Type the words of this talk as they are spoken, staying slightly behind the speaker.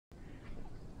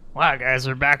Wow, guys,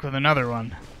 we're back with another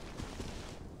one.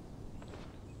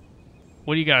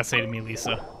 What do you gotta say to me,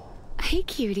 Lisa? Hey,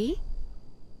 cutie.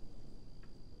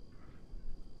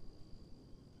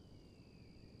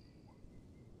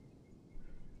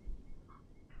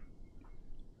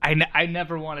 I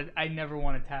never want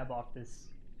to tab off this.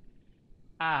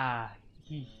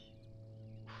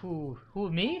 Who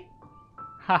me?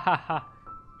 Ha ha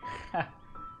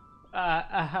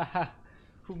ha.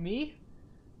 Who me?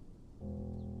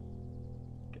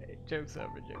 Okay, joke's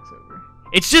over, joke's over.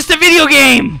 It's just a video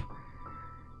game!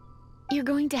 You're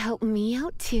going to help me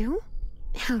out too?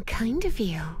 How kind of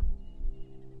you.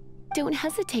 Don't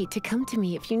hesitate to come to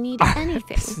me if you need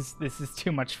anything. This is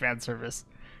too much fan service.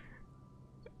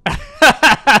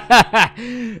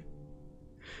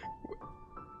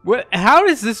 What? How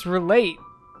does this relate?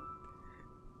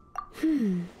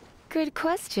 Good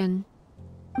question.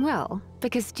 Well,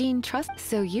 because Jean trusts,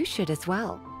 so you should as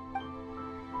well.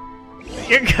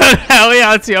 You're good. Hell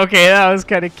yeah, okay, that was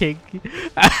kind of kinky.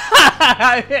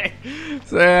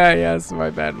 So yeah, yes,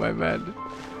 my bad.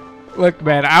 Look,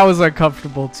 man, I was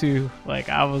uncomfortable too. Like,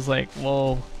 I was like,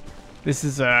 whoa, this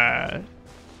is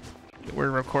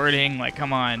we're recording. Like,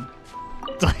 come on.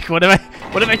 Like, what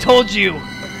have I told you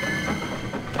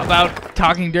about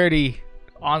talking dirty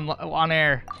on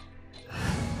air?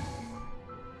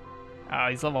 Oh,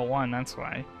 he's level 1. That's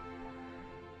why.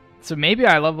 So maybe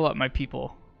I level up my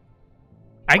people.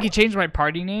 I could change my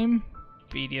party name.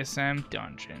 BDSM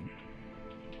Dungeon.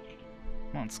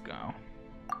 Let's go.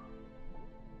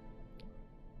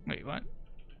 Wait, what?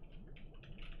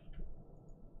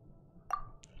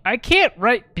 I can't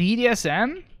write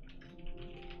BDSM?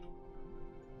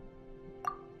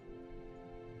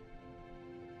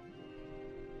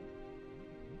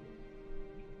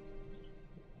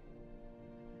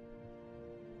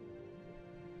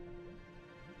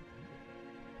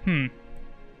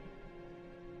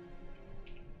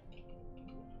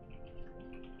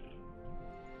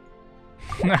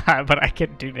 But I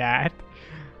can do that.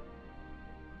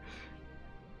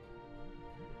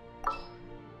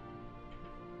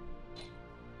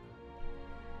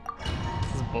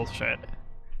 This is bullshit.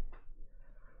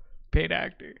 Paid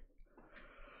actor.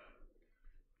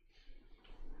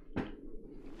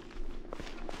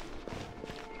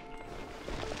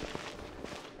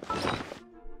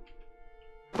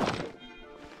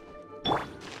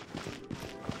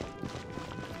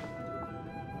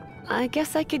 I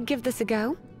guess I could give this a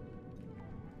go.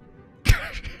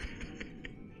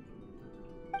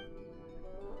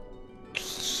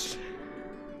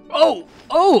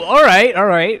 All right.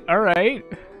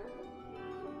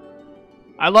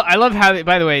 I love how,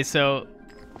 by the way, so,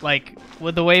 like,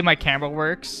 with the way my camera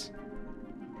works,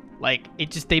 like,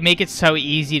 they make it so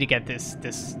easy to get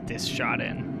this shot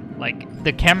in. Like,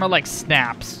 the camera, like,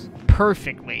 snaps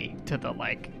perfectly to the,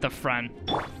 like, the front.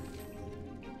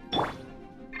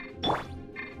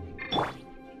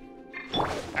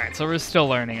 Alright, so we're still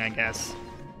learning, I guess.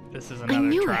 This is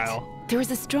another trial. There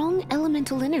is a strong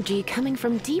elemental energy coming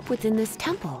from deep within this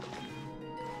temple.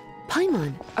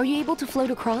 Paimon, are you able to float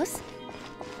across?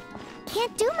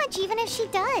 Can't do much even if she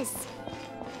does.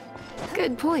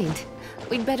 Good point.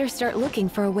 We'd better start looking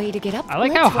for a way to get up. I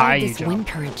like how high you this jump. wind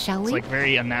current, shall we? It's like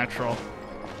very unnatural.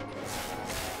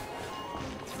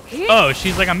 Oh,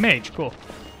 she's like a mage. Cool.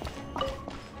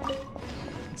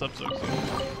 What's up, Soxu?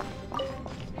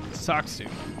 Soxu.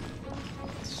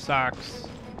 Socks.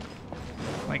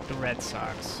 Like the Red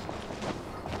Sox.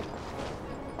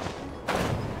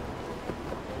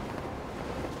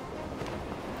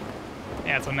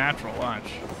 Yeah, it's a natural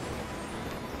launch.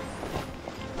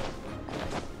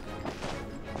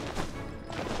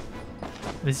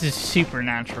 This is super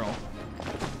natural.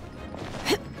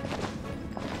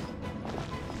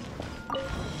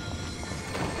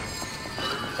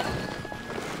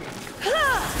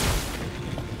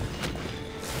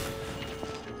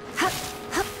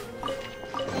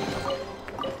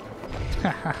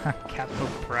 Capital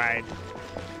pride.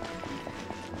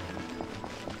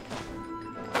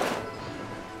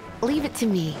 Leave it to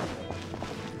me.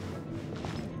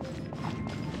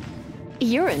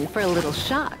 You're in for a little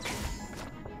shock.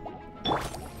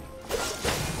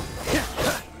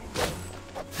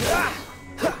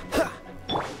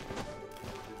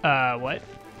 What?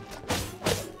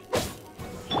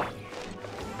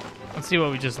 Let's see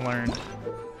what we just learned.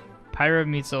 Pyro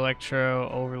meets Electro,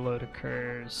 overload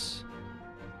occurs.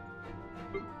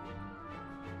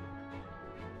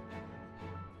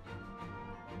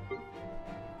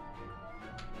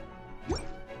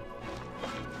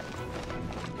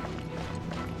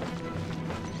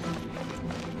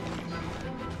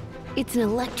 It's an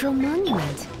electro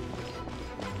monument.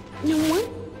 No one?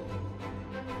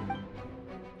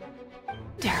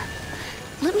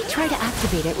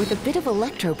 activate it with a bit of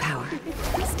electro power.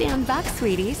 Stand back,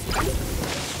 sweeties.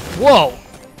 Whoa!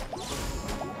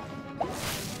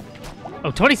 Oh,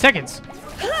 20 seconds.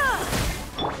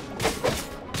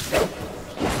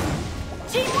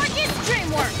 Teamwork is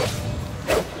dreamwork.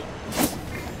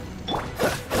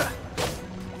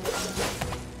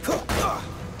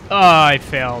 Oh, I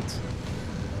failed.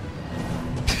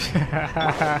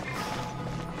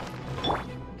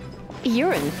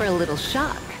 You're in for a little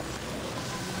shock.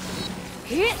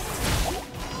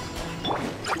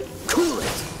 Cool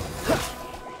it.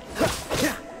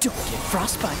 Don't get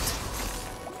frostbite.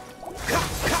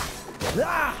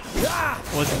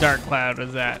 What's dark cloud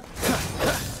was that?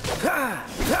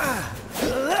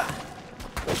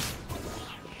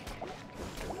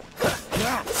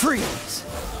 Freeze.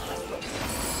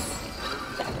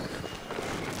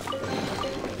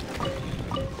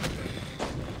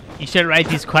 You should write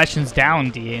these questions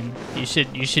down, Dean. You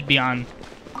should be on.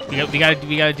 We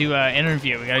gotta do an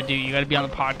interview. You gotta be on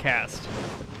the podcast.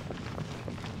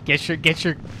 Get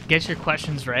your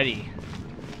questions ready.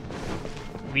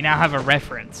 We now have a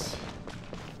reference.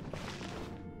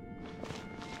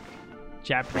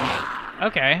 Japanese.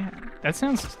 Okay, that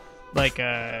sounds like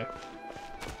a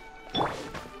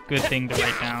good thing to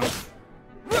write down.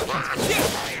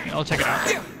 I'll check it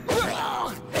out.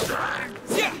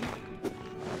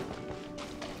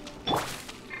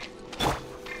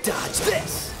 Dodge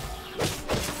this.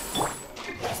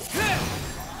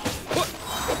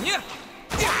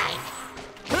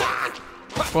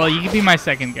 Well, you can be my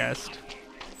second guest.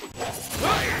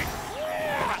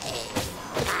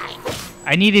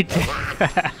 I needed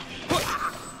to.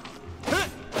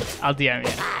 I'll DM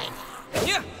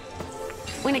you.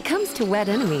 When it comes to wet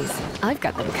enemies, I've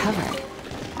got them covered.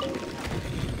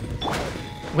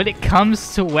 When it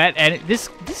comes to wet and this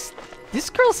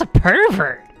girl's a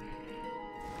pervert.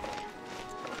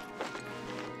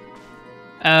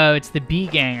 Oh, it's the B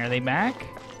gang. Are they back?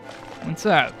 What's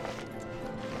up?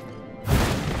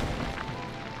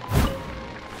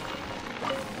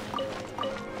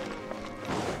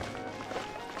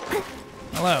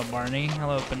 Hello, Barney.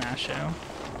 Hello, Panasho.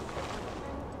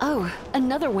 Oh,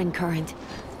 another wind current.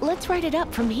 Let's ride it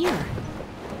up from here.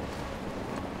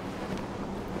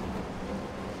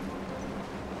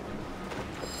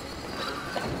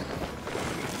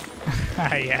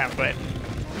 Yeah, but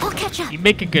I'll catch up. you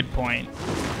make a good point.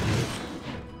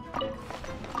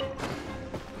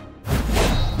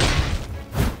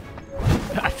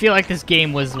 I feel like this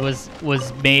game was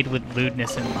made with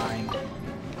lewdness in mind.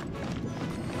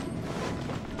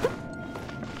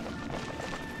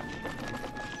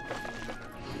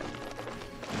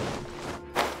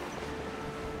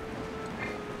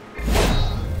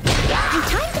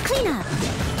 Time to clean up.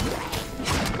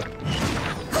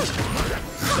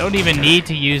 Don't even need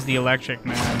to use the electric,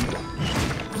 man.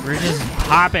 We're just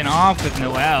popping off with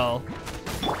Noelle.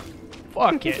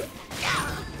 Fuck it.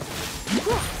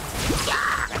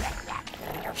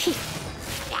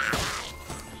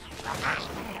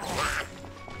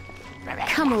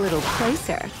 Come a little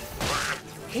closer.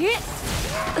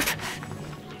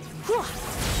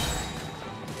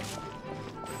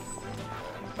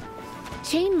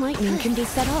 Chain lightning can be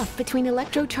set off between How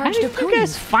electro-charged did you guys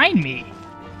opponents. find me?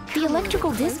 The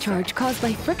electrical discharge caused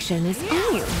by friction is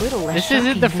only a little less This isn't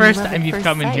shocking the than first love at time you've first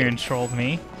come in here sight. and trolled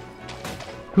me.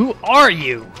 Who are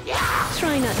you?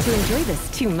 Try not to enjoy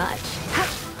this too much.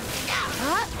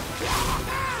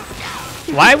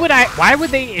 Why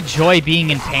would they enjoy being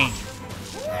in pain?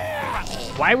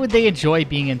 Why would they enjoy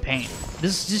being in pain?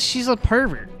 She's a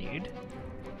pervert, dude.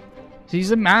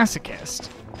 She's a masochist.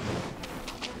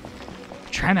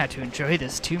 Try not to enjoy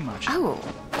this too much. Oh,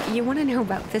 you want to know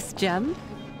about this gem?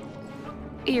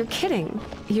 You're kidding.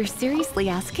 You're seriously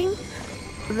asking?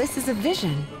 This is a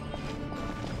vision.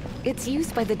 It's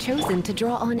used by the Chosen to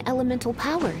draw on elemental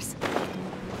powers.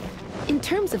 In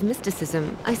terms of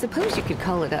mysticism, I suppose you could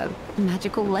call it a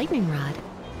magical lightning rod.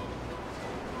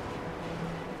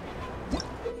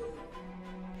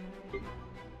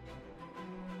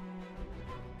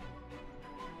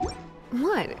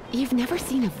 What? You've never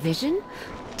seen a vision?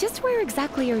 Just where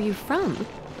exactly are you from?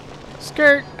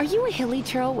 Skirt. Are you a hilly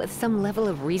churl with some level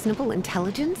of reasonable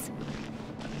intelligence?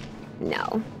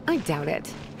 No, I doubt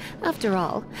it. After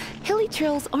all, hilly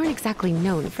churls aren't exactly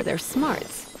known for their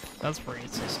smarts. That's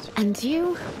racist. And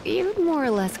you'd more or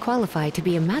less qualify to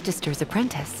be a magister's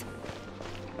apprentice.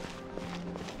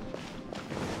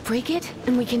 Break it,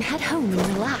 and we can head home and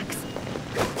relax.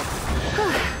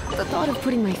 The thought of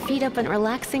putting my feet up and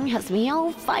relaxing has me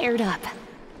all fired up.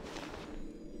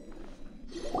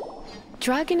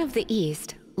 Dragon of the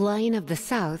East, Lion of the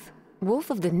South,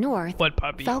 Wolf of the North, What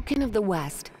puppy? Falcon of the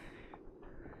West.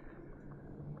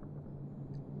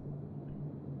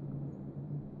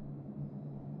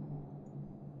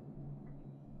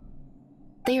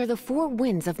 They are the four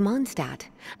winds of Mondstadt,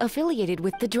 affiliated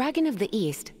with the Dragon of the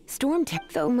East,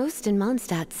 Stormtip. Though most in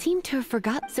Mondstadt seem to have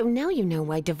forgotten, so now you know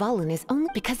why Dvalin is only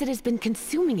because it has been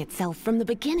consuming itself from the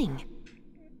beginning.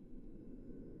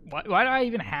 Why do I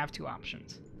even have two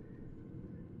options?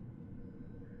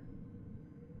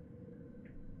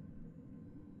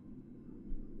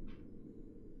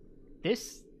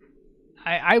 This,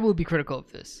 I will be critical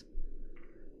of this.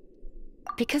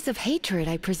 Because of hatred,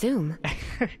 I presume.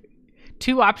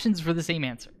 Two options for the same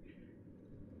answer.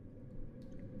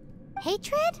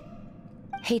 Hatred?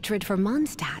 Hatred for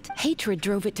Mondstadt. Hatred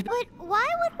drove it to... But why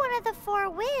would one of the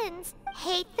four winds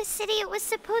hate the city it was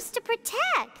supposed to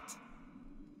protect?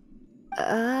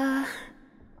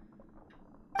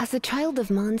 As a child of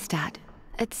Mondstadt,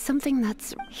 it's something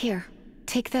that's... Here,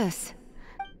 take this.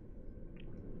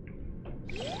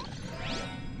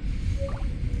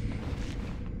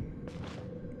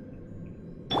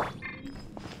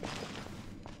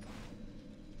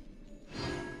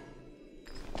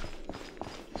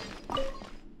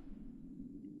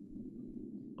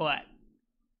 What?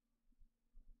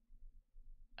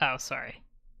 Oh, sorry.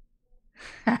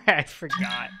 I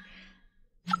forgot.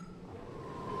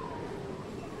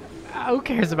 Who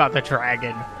cares about the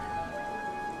dragon?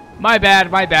 My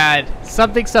bad, my bad.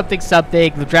 Something, something,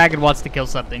 something. The dragon wants to kill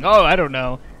something. Oh, I don't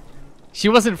know. She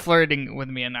wasn't flirting with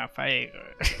me enough. It's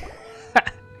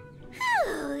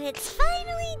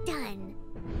finally done.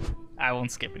 I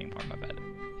won't skip anymore, my bad.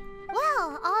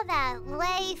 Well, all that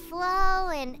lay flow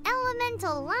and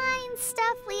elemental line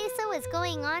stuff Lisa was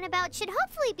going on about should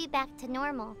hopefully be back to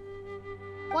normal.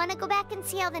 Want to go back and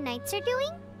see how the knights are doing?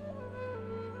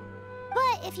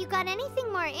 But if you got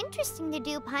anything more interesting to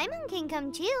do, Paimon can come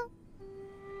too.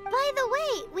 By the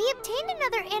way, we obtained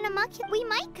another animalcule. We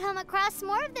might come across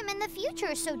more of them in the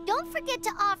future, so don't forget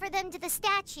to offer them to the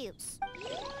statues.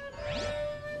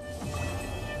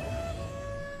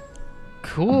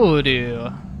 Cool,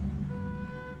 dude.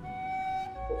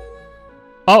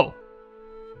 Oh.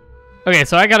 Okay,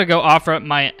 so I gotta go offer up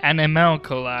my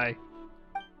animalculi.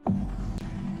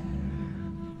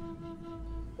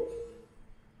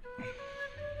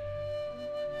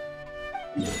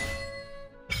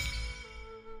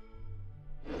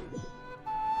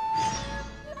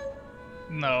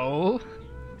 No.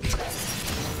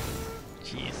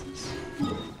 Jesus.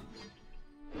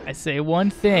 I say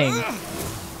one thing.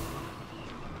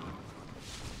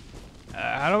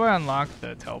 How do I unlock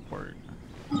the teleport?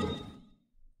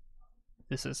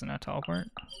 This isn't a teleport.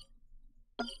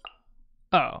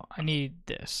 Oh, I need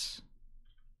this.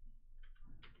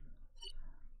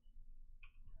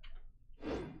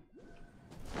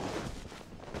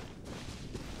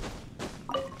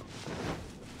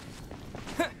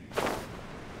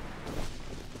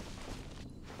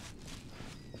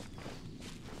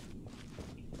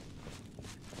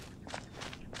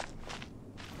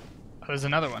 Oh, there's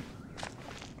another one.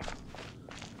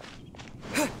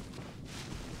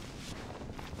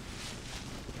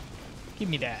 Give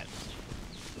me that.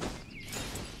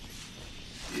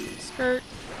 Skirt.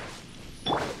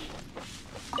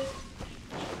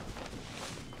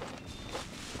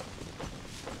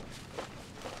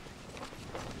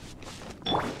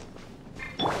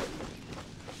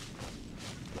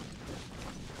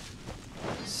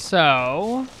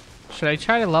 So, should I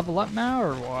try to level up now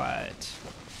or what?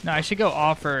 No, I should go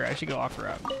offer. I should go offer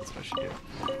up. That's what I should do.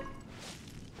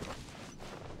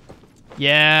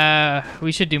 Yeah,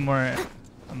 we should do more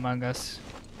Among Us.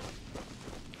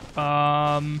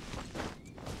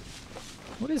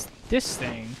 What is this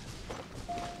thing?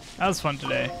 That was fun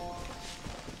today.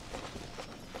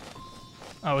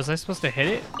 Oh, was I supposed to hit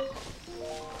it?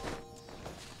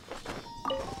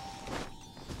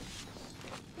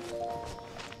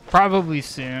 Probably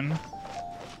soon.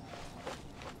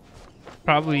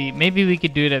 Probably, maybe we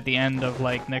could do it at the end of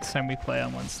like next time we play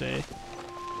on Wednesday.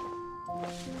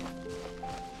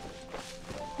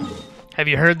 Have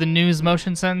you heard the news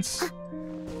motion sense?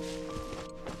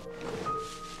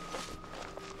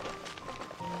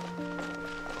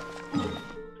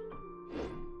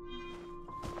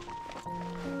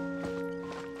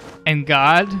 And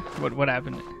God, what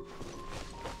happened?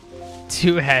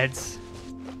 Two heads.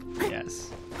 Yes.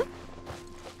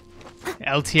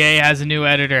 LTA has a new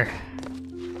editor.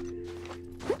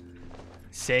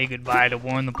 Say goodbye to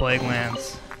Warn the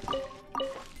Plaguelands.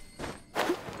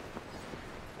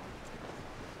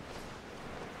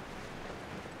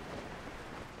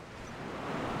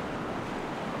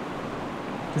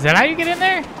 Is that how you get in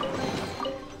there?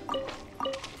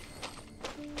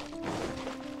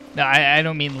 No, I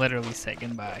don't mean literally say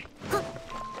goodbye. Oh,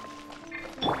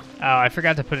 I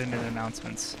forgot to put it in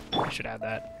announcements. I should add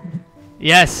that.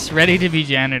 Yes, ready to be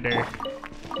janitor.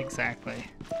 Exactly.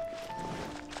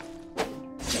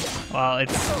 Well,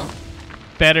 it's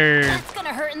better. That's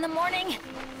gonna hurt in the morning.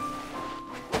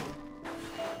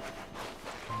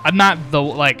 I'm not the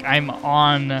like I'm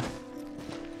on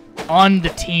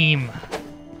the team,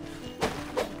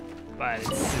 but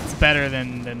it's better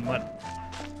than what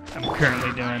I'm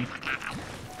currently doing,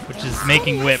 which is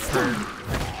making whip for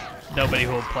nobody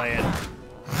who will play it.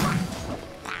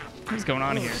 What's going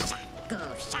on here?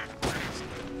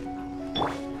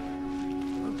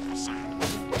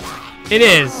 It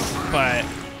is, but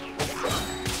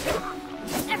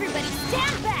Everybody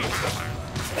stand back.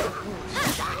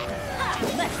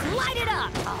 Let's light it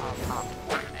up.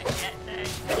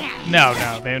 no,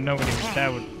 nobody.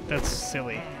 That's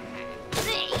silly.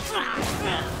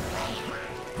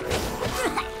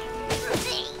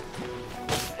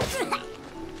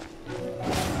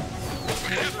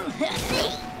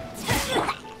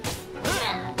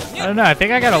 I don't know. I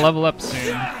think I gotta level up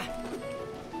soon.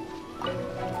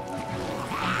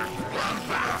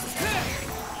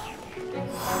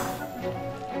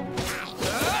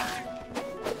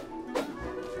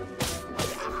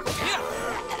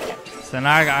 So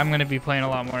now I'm gonna be playing a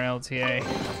lot more LTA.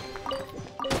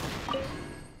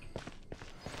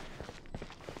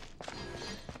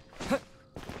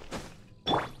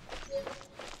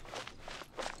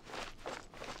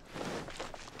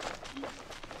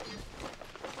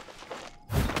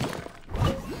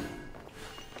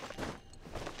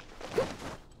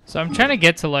 So I'm trying to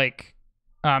get to like,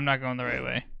 oh, I'm not going the right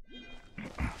way.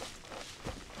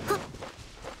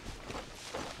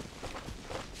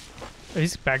 Are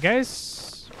these bad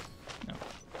guys? No.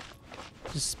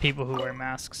 Just people who wear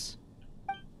masks.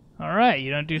 Alright, you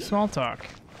don't do small talk.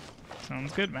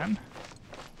 Sounds good, man.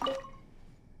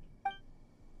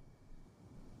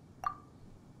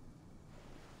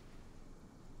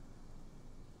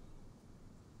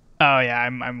 Oh yeah,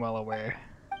 I'm well aware.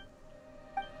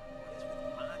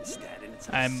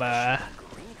 I'm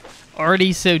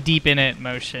already so deep in it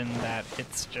motion that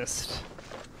it's just,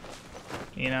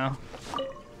 you know.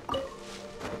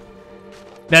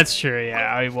 That's true,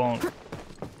 yeah, I won't.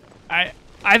 I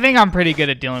think I'm pretty good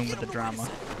at dealing with the drama.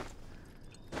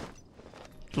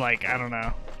 Like, I don't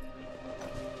know.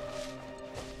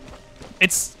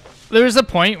 There was a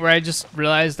point where I just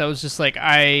realized I was just like,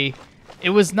 it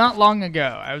was not long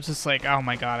ago. I was just like, oh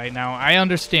my god, I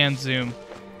understand Zoom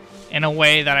in a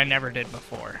way that I never did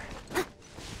before.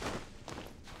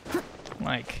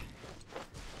 Like,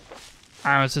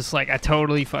 I was just like, I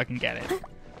totally fucking get it.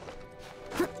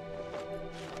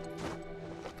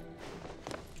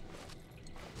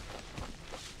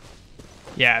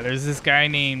 Yeah, there's this guy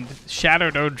named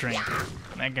Shadow Don't Drink.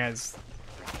 That guy's...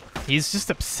 he's just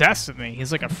obsessed with me.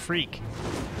 He's like a freak.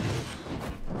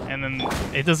 And then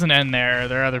it doesn't end there.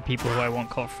 There are other people who I won't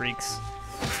call freaks.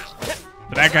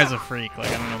 But that guy's a freak. Like,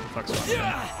 I don't know what the fuck's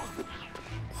wrong with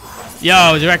him.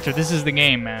 Yo, director, this is the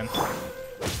game, man.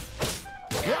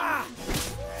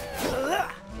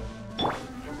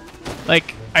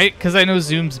 Like, because I know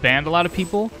Zoom's banned a lot of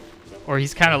people. Or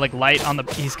he's kind of like light on the...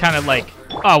 he's kind of like,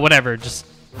 oh, whatever, just,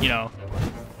 you know,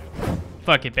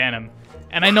 fuck it, ban him.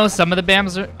 And I know some of the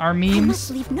bans are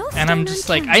memes, and I'm just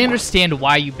like, I understand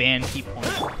why you ban people.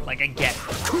 Like, I get it.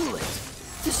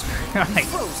 Like,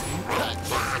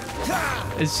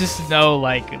 it's just no,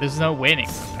 like, there's no winning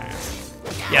sometimes.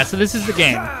 Yeah, so this is the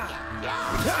game.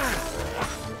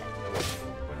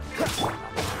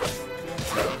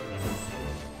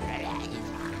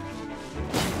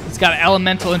 It's got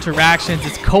elemental interactions.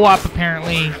 It's co-op,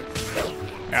 apparently.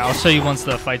 Here, I'll show you once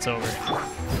the fight's over.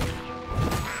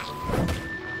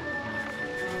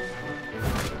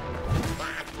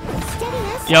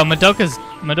 Yo,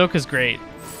 Madoka's great.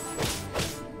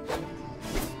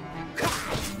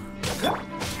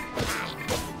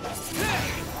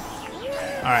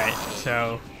 Alright,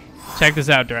 so check this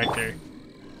out, director.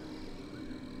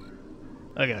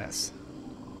 Look at this.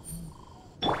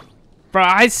 Bro,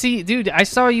 I see, dude, I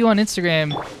saw you on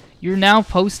Instagram. You're now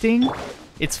posting.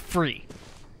 It's free.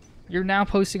 You're now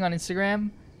posting on Instagram.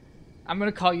 I'm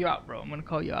gonna call you out, bro. I'm gonna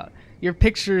call you out. Your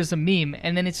picture is a meme,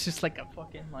 and then it's just like a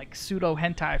fucking like pseudo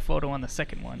hentai photo on the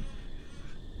second one.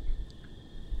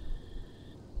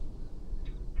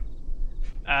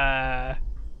 Yeah,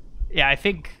 I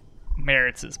think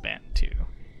Merits is banned too.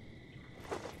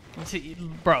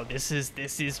 Bro, this is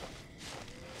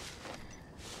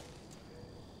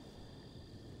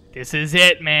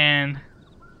it, man.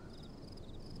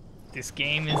 This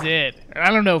game is it. I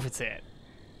don't know if it's it.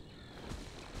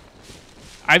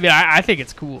 I mean, I think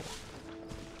it's cool.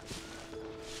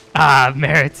 Ah,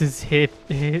 Merits is hit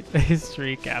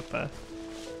history, Kappa.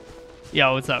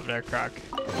 Yo, what's up there, Croc?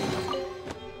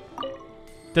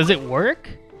 Does it work?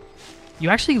 You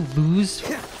actually lose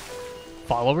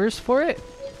followers for it?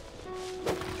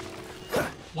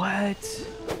 What?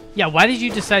 Yeah, why did you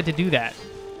decide to do that?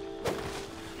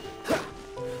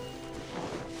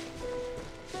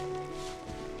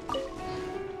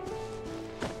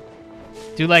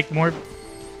 Do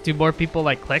more people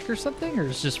like click or something, or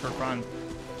is it just for fun?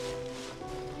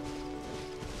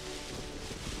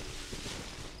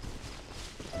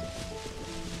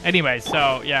 Anyway,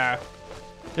 so yeah,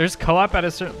 there's co-op at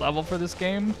a certain level for this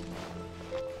game.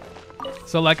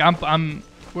 So like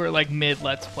we're like mid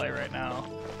Let's Play right now.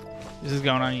 This is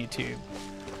going on YouTube.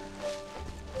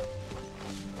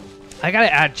 I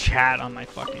gotta add chat on my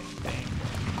fucking thing.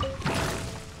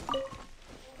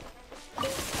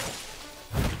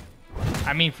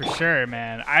 I mean, for sure,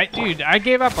 man. Dude, I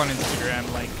gave up on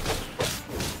Instagram. Like,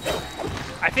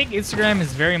 I think Instagram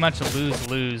is very much a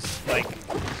lose-lose. Like,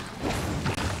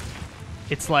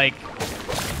 it's like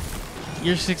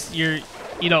you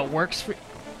know, it works for.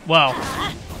 Well,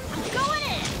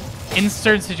 in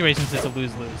certain situations, it's a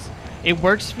lose-lose. It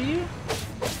works for you,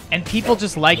 and people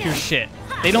just like your shit.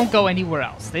 They don't go anywhere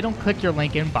else. They don't click your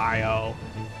link in bio.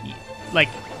 Like,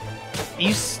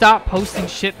 you stop posting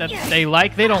shit that they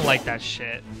like, they don't like that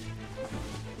shit.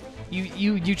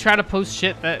 You try to post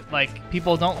shit that like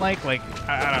people don't like I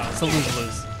don't know, it's a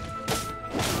lose-lose.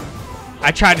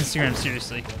 I tried Instagram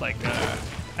seriously, like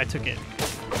I took it.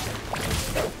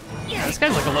 Yeah, this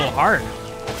guy's like a little hard.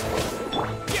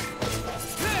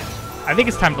 I think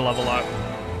it's time to level up.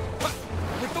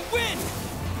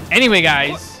 Anyway,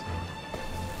 guys.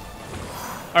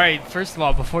 Alright, first of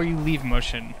all, before you leave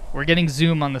Motion, we're getting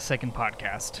Zoom on the second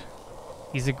podcast.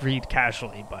 He's agreed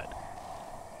casually, but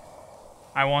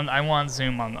I want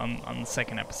Zoom on the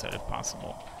second episode if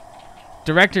possible.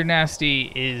 Director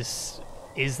Nasty is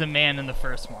the man in the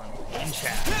first one in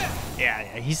chat. Yeah,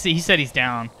 he said he's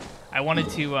down. I wanted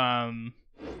to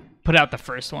put out the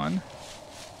first one.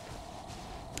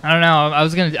 I don't know. I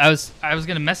was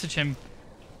gonna message him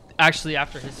actually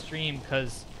after his stream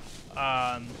because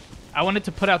I wanted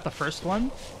to put out the first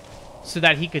one so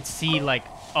that he could see like,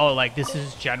 oh, like this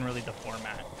is generally the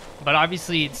format. But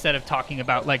obviously, instead of talking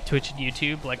about like Twitch and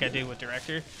YouTube like I did with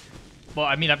Director, well,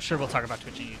 I mean, I'm sure we'll talk about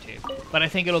Twitch and YouTube, but I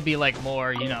think it'll be like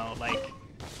more, you know, like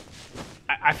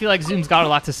I feel like Zoom's got a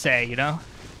lot to say, you know.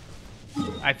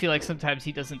 I feel like sometimes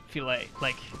he doesn't feel like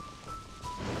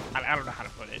I don't know how to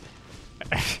put it.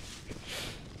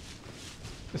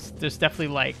 There's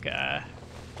definitely like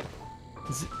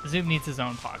Zoom needs his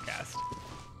own podcast.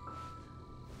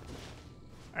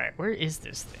 Alright, where is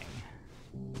this thing?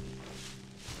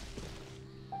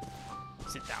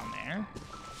 Is it down there?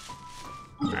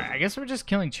 Alright, I guess we're just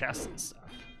killing chests and stuff.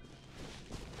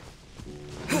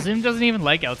 Zoom doesn't even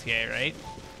like LTA, right?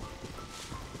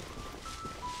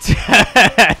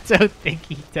 I don't think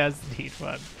he does need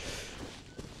one.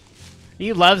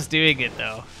 He loves doing it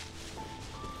though.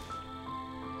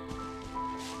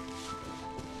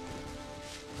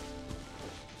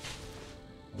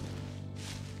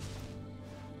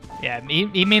 Yeah,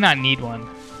 he may not need one,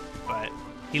 but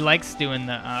he likes doing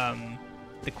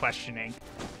the questioning.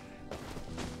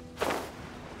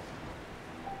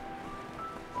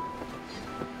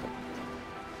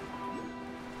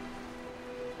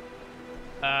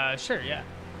 Sure, yeah.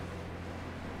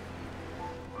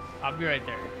 I'll be right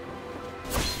there.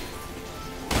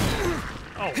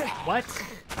 Oh, what?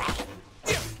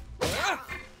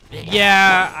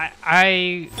 Yeah,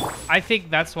 I think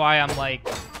that's why I'm like,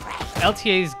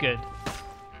 LTA is good.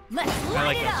 I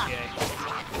like LTA.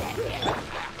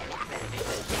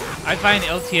 I find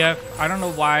LTF, I don't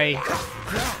know why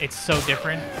it's so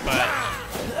different, but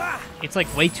it's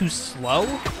like way too slow.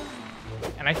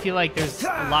 And I feel like there's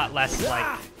a lot less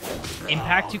like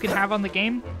impact you can have on the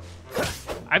game.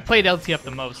 I played LTF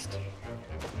the most.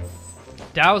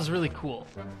 DAO is really cool.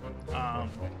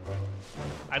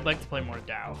 I'd like to play more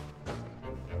DAO.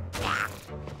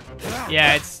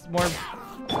 Yeah, it's more,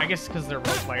 I guess because they're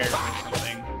role players or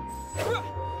something.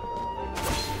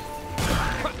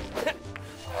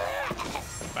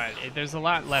 But there's a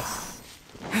lot less,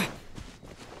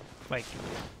 like,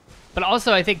 but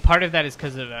also I think part of that is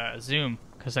because of Zoom.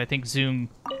 Because I think Zoom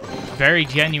very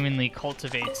genuinely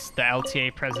cultivates the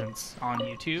LTA presence on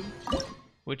YouTube,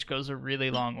 which goes a really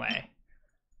long way.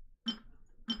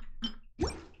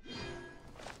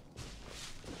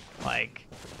 Like,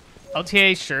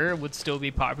 LTA, sure, would still be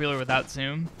popular without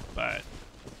Zoom, but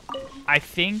I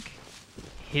think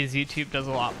his YouTube does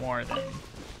a lot more than...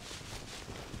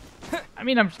 I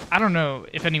mean, I don't know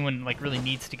if anyone like really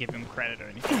needs to give him credit or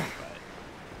anything, but...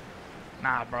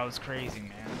 Nah, bro, it's crazy,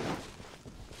 man.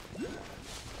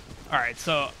 Alright,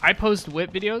 so I post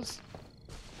whip videos,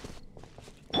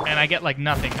 and I get like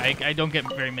nothing. I don't get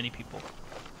very many people.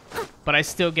 But I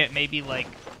still get maybe like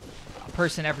a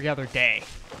person every other day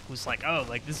who's like, oh,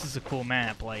 like this is a cool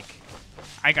map. Like,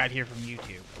 I got here from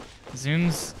YouTube.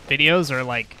 Zoom's videos are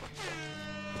like,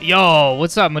 yo,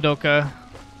 what's up, Madoka?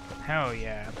 Hell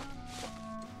yeah.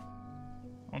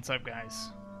 What's up, guys?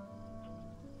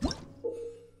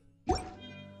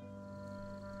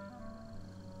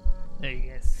 There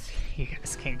you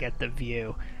guys can get the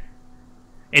view.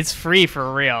 It's free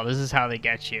for real. This is how they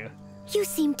get you. You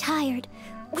seem tired.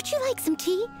 Would you like some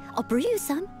tea? I'll brew you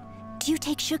some. Do you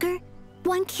take sugar?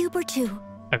 1 cube or 2?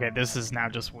 Okay, this is now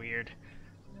just weird.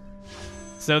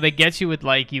 So they get you with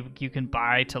like you can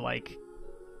buy to like,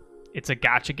 it's a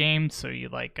gacha game, so you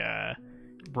like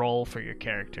roll for your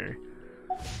character.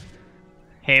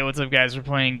 Hey, what's up, guys? We're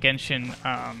playing Genshin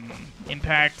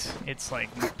Impact. It's like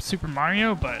Super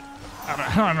Mario, but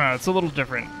I don't know. It's a little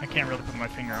different. I can't really put my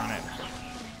finger on it.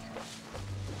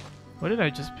 What did I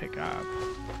just pick up?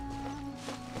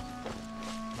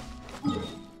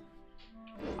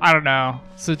 I don't know.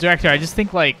 So, Director, I just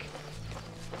think like...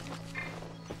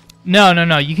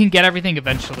 No. You can get everything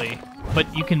eventually, but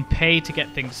you can pay to get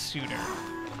things sooner.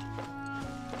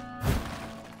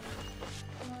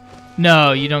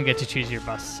 No, you don't get to choose your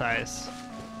bus size.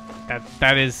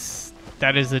 That is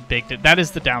a big... That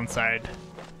is the downside.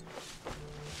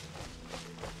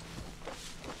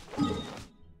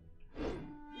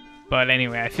 But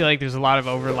anyway, I feel like there's a lot of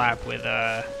overlap with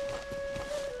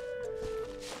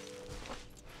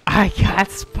I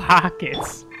got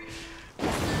pockets.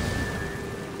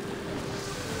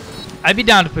 I'd be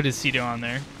down to put Husbando on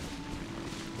there.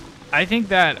 I think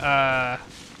that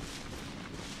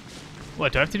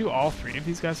what, do I have to do all 3 of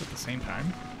these guys at the same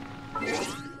time?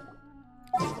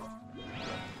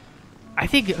 I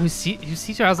think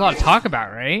Husbando has a lot to talk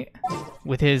about, right?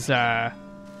 With his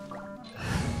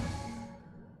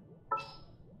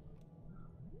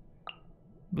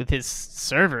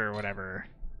server or whatever.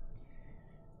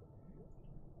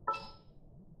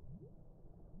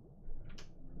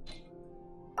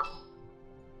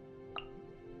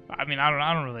 I mean,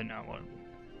 I don't really know what.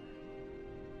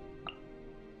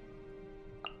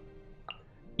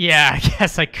 Yeah, I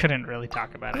guess I couldn't really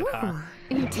talk about it, huh?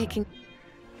 You're taking...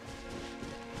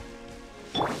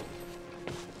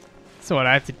 So what,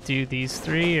 I have to do these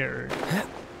 3, or?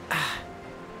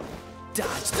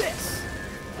 Dodge this.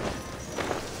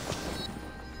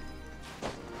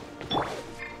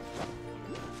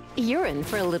 You're in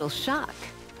for a little shock.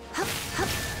 Hup, hup.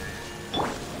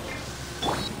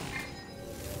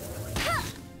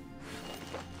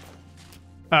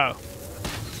 Oh.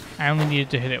 I only needed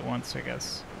to hit it once, I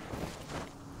guess.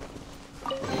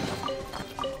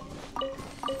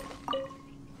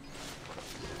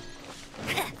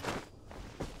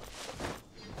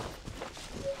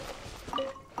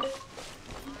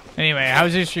 Anyway,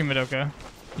 how's your stream, Madoka?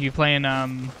 You playing,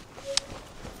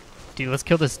 Dude, let's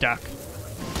kill this duck.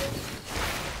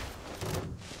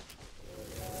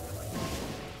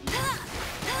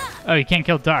 Oh, you can't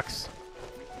kill ducks.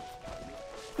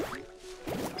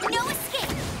 No escape.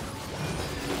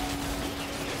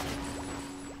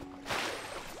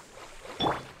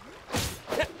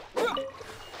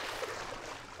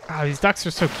 Oh, these ducks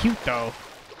are so cute, though.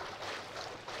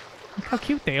 Look how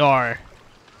cute they are.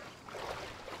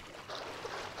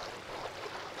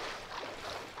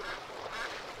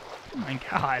 Oh my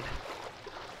god.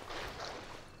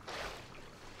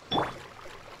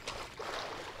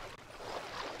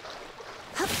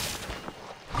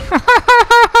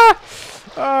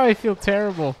 Oh, I feel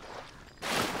terrible.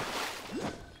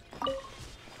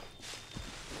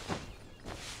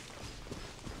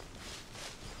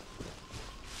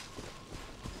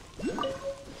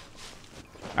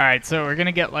 Alright, so we're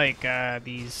gonna get like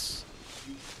these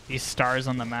stars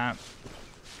on the map.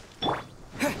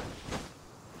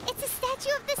 It's a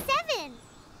statue of the 7.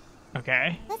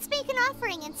 Okay. Let's make an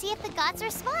offering and see if the gods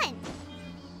respond.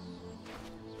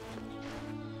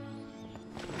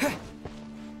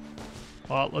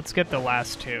 Well, let's get the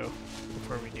last 2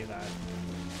 before we do that.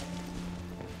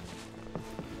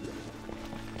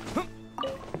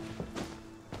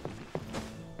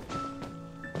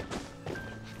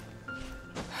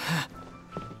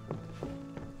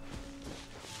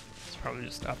 It's probably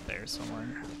just up there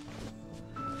somewhere.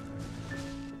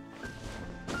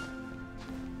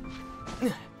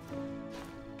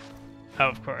 Oh,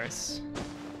 of course.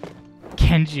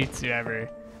 Genjutsu ever.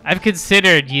 I've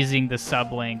considered using the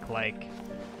sublink, like,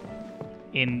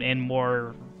 in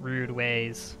more rude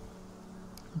ways.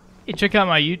 Hey, check out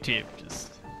my YouTube.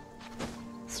 Just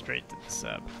straight to the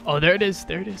sub. Oh, there it is.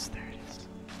 There it is. There it is.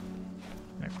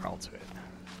 crawl to it.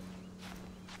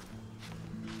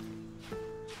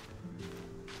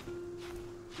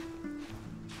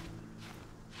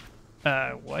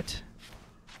 What?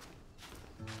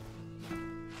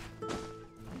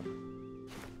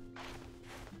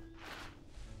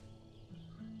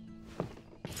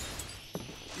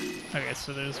 Okay,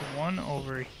 so there's one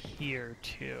over here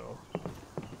too.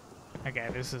 Okay,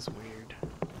 this is weird.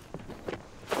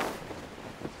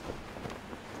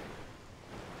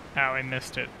 Oh, I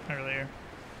missed it earlier.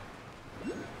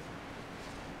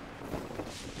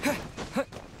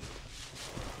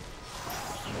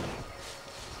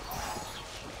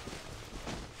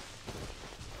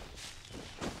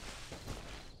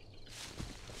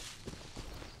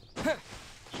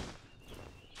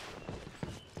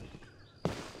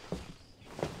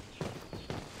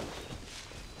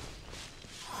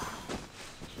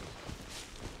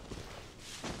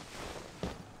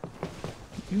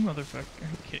 You motherfucker, are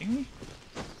you kidding me?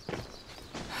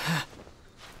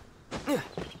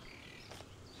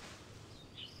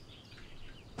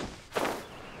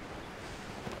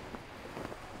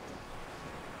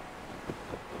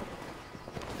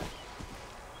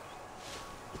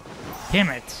 Damn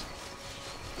it.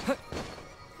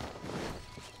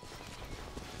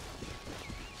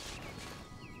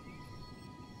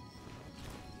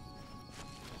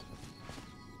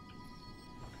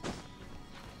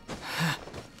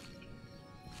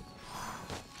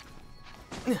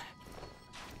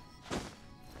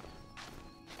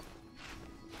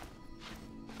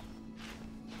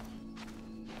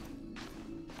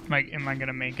 Am I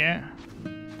gonna make it?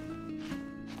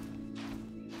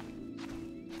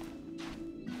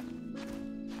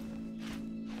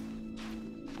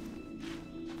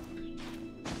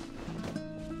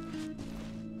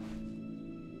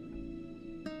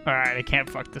 Alright, I can't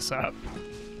fuck this up.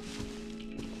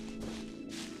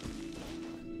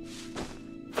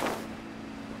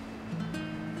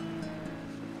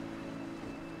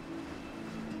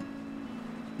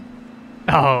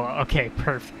 Oh, okay,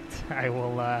 perfect. I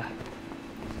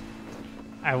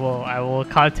will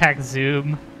contact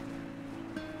Zoom.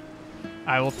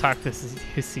 I will talk to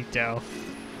Husito.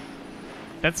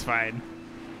 That's fine.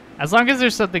 As long as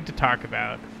there's something to talk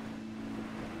about.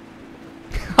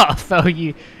 Although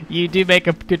you do make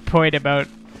a good point about...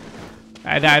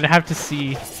 I'd have to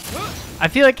see... I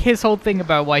feel like his whole thing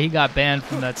about why he got banned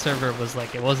from that server was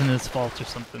like it wasn't his fault or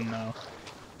something, though.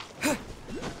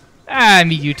 I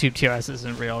mean, YouTube TOS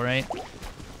isn't real, right?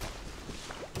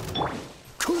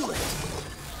 Cool it.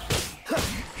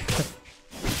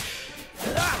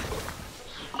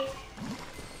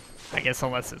 I guess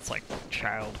unless it's like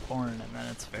child porn, and then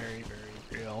it's very, very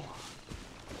real.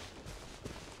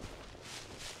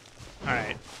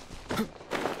 Alright.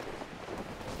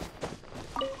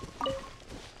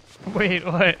 Wait,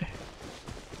 what?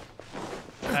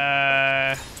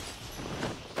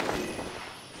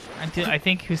 I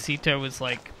think Husito was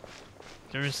like...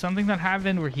 There was something that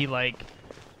happened where he like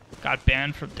got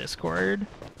banned from Discord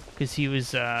because he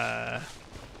was like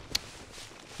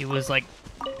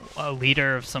a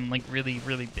leader of some like really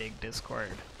big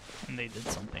Discord, and they did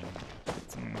something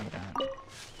like that.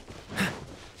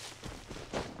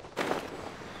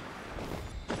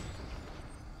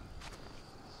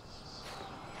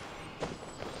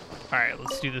 All right,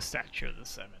 let's do the statue of the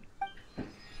 7.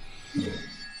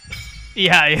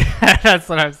 Yeah, that's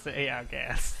what I was saying. Yeah, I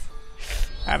guess.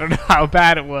 I don't know how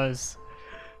bad it was.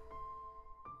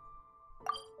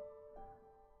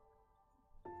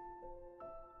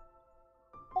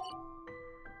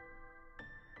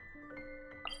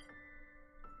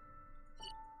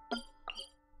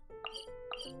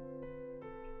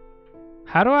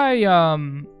 How do I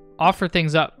offer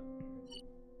things up?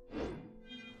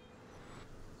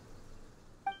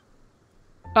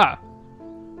 Ah.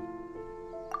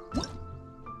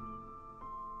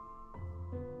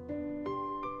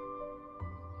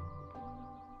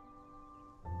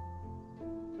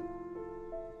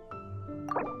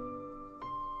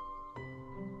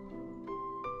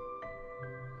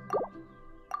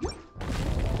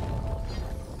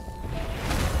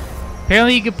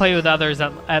 Apparently you can play with others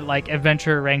at like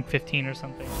adventure rank 15 or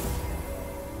something.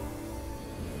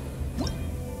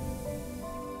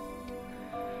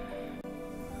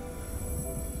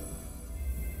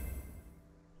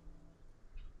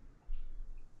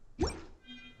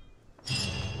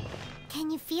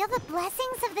 Can you feel the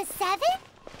blessings of the 7?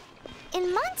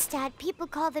 In Mondstadt, people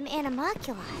call them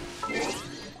animalculi.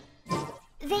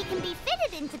 They can be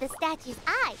fitted into the statue's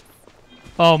eyes.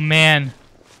 Oh man.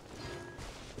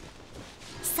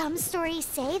 Some stories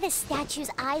say the statue's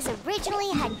eyes originally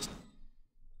had...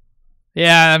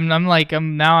 Yeah, I'm like,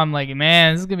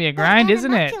 man, this is gonna be a grind,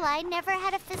 isn't it? Animalculi never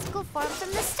had a physical form from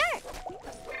the start.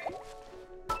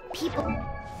 People,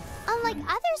 unlike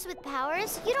others with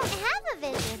powers, you don't have a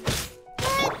vision.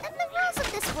 But the rules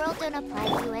of this world don't apply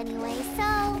to you anyway,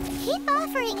 so keep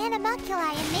offering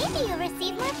animalculi and maybe you'll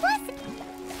receive more blessings.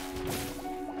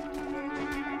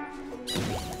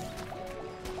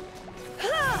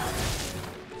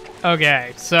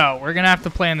 Okay, so we're gonna have to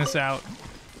plan this out.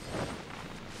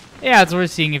 Yeah, it's worth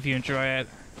seeing if you enjoy it.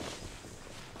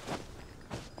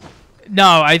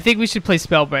 No, I think we should play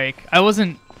Spellbreak.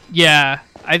 Yeah,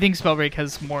 I think Spellbreak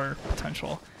has more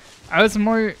potential. I was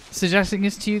more suggesting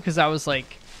this to you because I was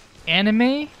like,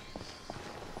 anime?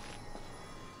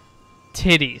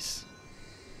 Titties.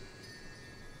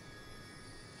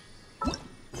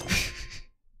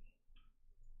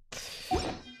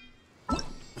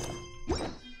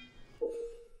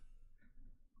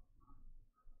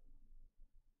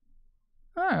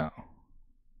 Oh.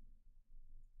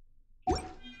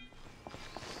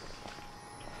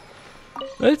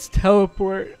 Let's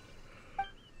teleport.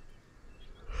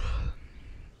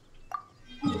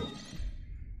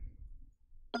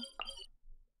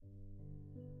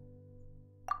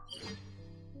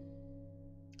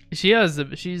 She's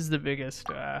the biggest,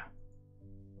 what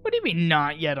do you mean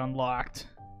not yet unlocked?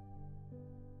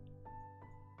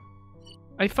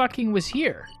 I fucking was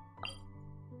here.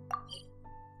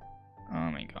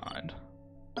 Oh my god.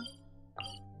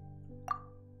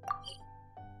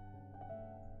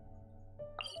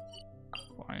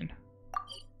 Fine.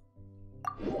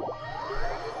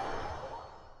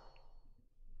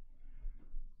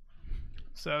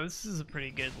 So this is a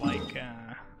pretty good, like,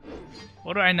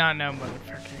 what do I not know,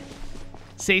 motherfucker?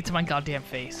 Say it to my goddamn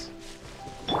face.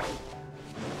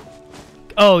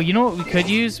 Oh, you know what we could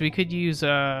use? We could use, do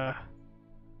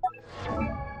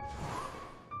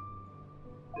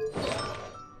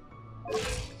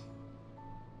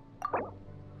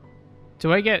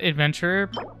I get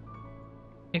adventure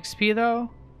XP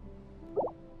though?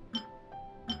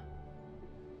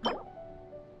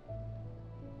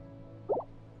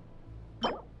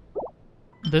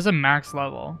 There's a max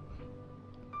level.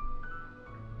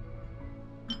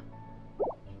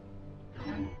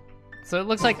 So it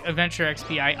looks like adventure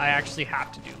XP I actually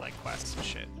have to do like quests and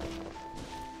shit.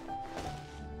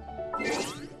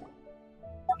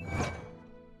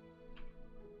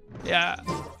 Yeah.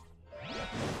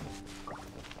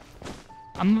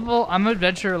 I'm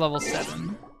adventure level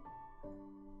 7.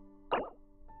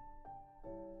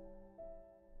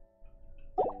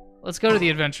 Let's go to the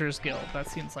Adventurers Guild. That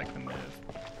seems like the move.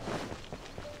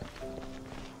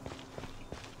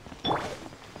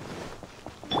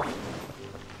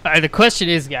 Alright, the question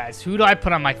is, guys, who do I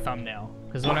put on my thumbnail?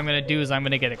 Because what I'm going to do is I'm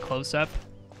going to get a close-up.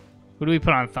 Who do we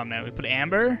put on the thumbnail? We put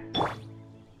Amber?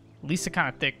 Lisa kind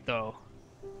of thick, though.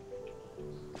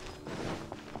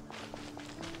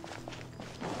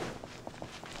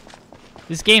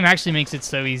 This game actually makes it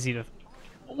so easy to...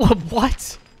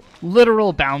 What?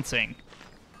 Literal bouncing.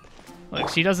 Look,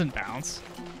 she doesn't bounce.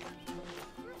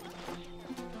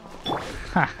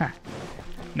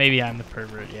 Maybe I'm the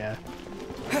pervert, yeah.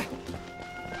 Hey,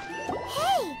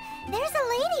 there's a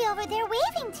lady over there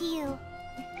waving to you.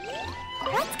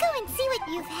 Let's go and see what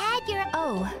you've had your...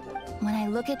 Oh, when I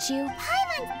look at you...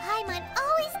 Paimon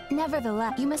always...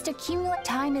 Nevertheless, you must accumulate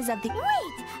time is of the...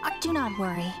 Wait! Do not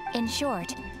worry. In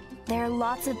short, there are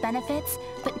lots of benefits,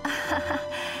 but...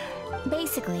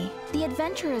 Basically, the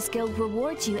Adventurers Guild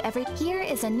rewards you every... Here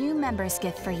is a new member's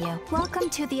gift for you. Welcome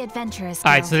to the Adventurers Guild.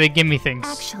 Alright, so they give me things.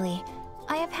 Actually,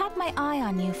 I have had my eye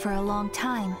on you for a long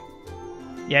time.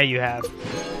 Yeah, you have.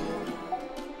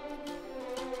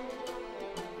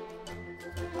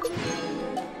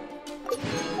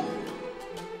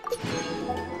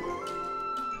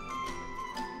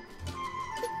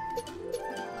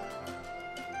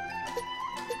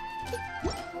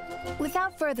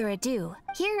 Without further ado,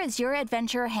 here is your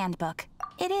adventurer handbook.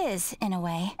 It is, in a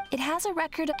way. It has a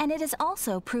record and it is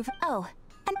also proof. Oh,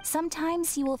 and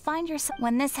sometimes you will find yourself...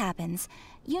 When this happens,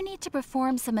 you need to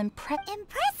perform some impressive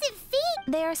feat!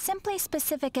 They are simply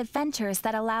specific adventures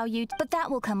that allow you... But that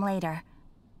will come later.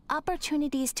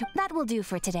 Opportunities to... That will do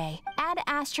for today. Ad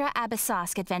Astra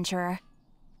Abyssosk, adventurer.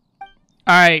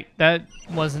 Alright, that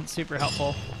wasn't super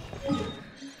helpful.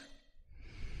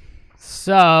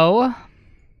 So...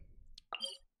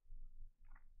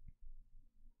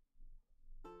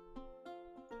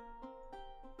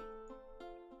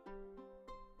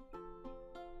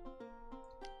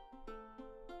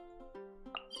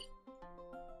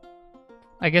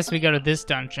 I guess we go to this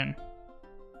dungeon.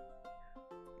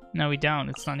 No, we don't.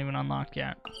 It's not even unlocked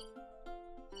yet.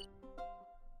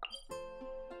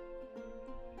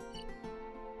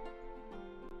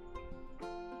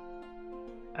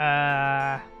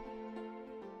 I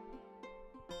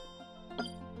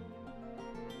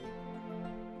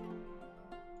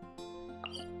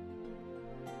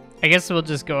guess we'll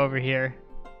just go over here.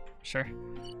 Sure.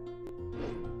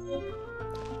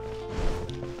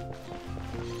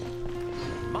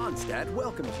 Mondstadt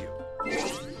welcomes you.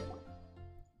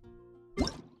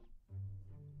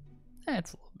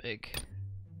 That's a little big.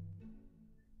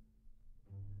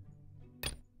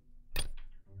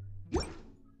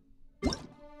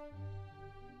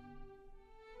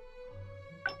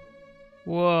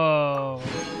 Whoa.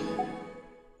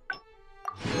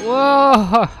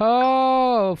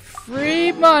 Whoa!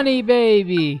 Free money,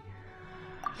 baby!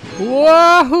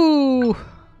 Wahoo!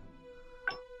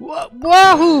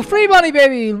 Wahoo! Free money,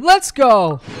 baby! Let's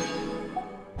go!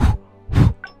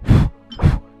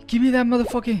 Give me that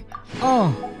motherfucking...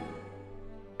 Oh.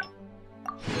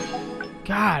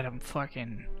 God, I'm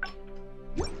fucking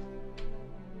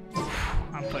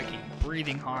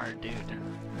breathing hard, dude.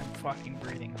 I'm fucking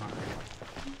breathing hard.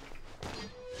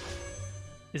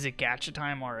 Is it gacha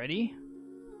time already?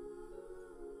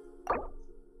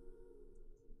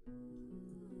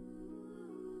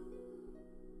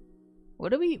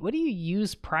 What do you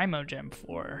use Primogem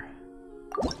for?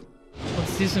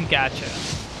 Let's do some gacha.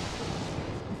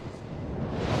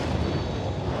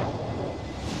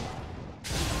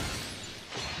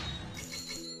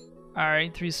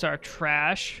 Alright, 3-star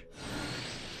trash.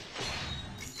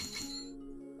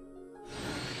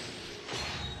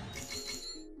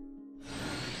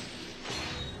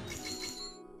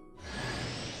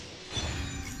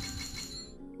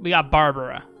 We got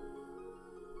Barbara.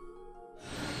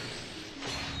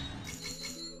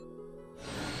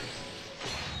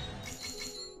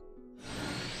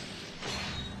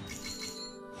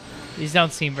 These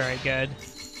don't seem very good.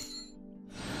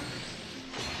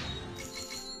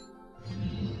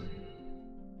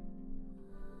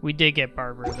 We did get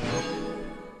Barbara, though.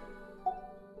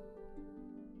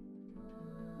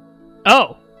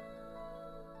 Oh!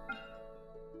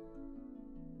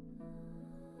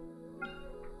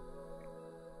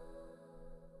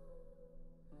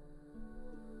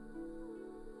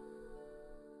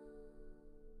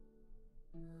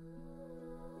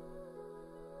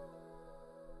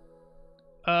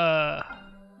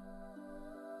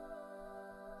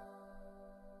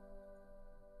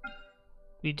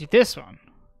 We do this one.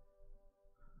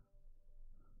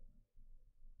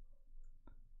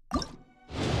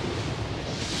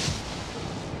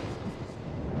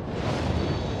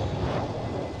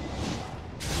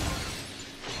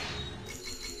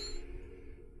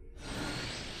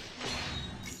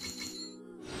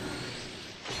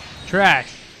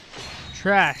 Trash.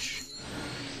 Trash.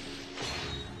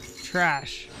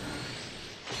 Trash.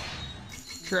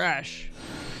 Trash.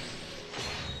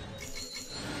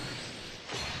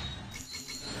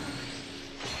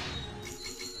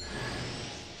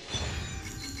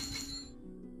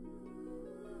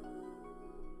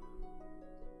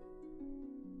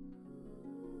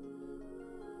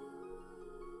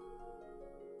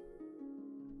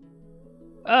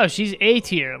 Oh, she's A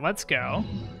tier. Let's go.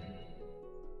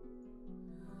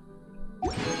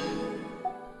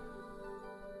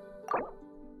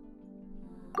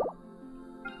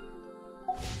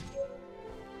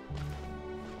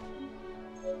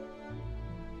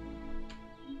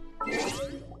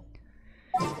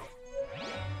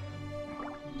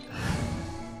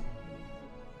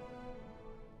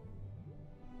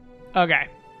 Okay.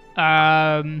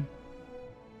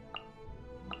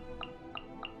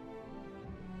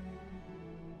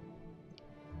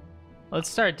 Let's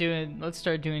start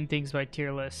doing things by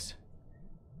tier list.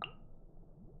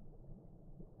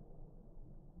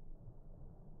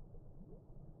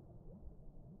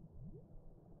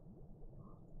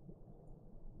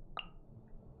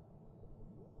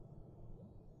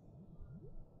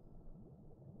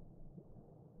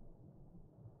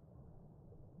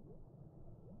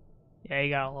 Yeah, you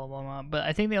got a level them up, but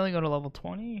I think they only go to level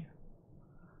 20.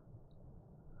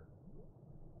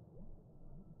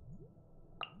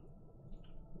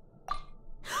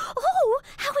 Oh,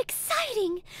 how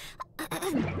exciting!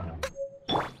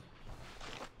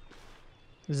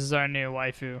 This is our new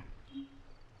waifu.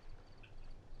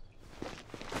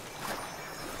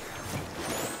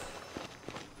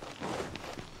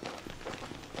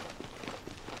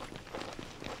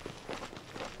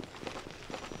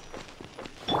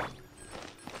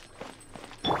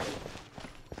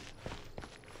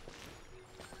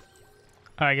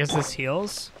 Oh, I guess this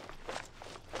heals.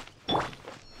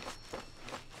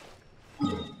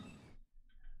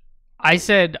 I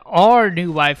said our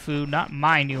new waifu, not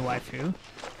my new waifu.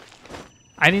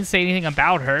 I didn't say anything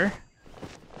about her.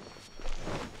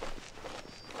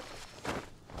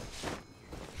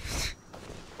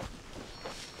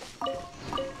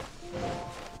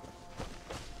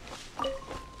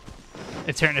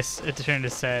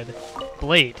 Eternus said,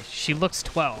 Blade, she looks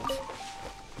 12.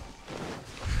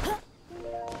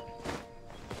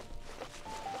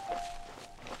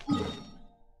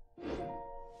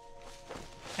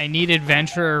 I need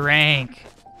adventurer rank.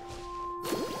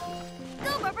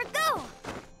 Go, Rubber,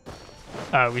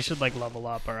 go! We should like level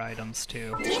up our items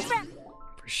too.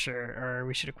 For sure. Or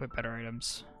we should equip better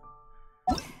items.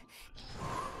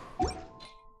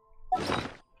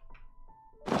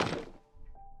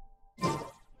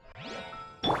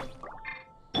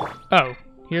 Oh,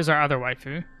 here's our other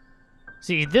waifu.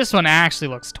 See, this one actually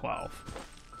looks 12.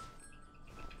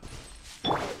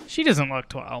 She doesn't look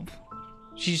 12.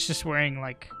 She's just wearing,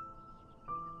 like...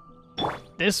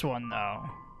 This one, though.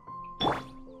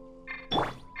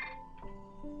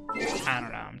 I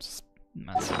don't know, I'm just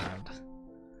messing around.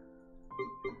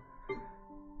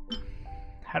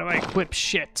 How do I equip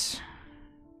shit?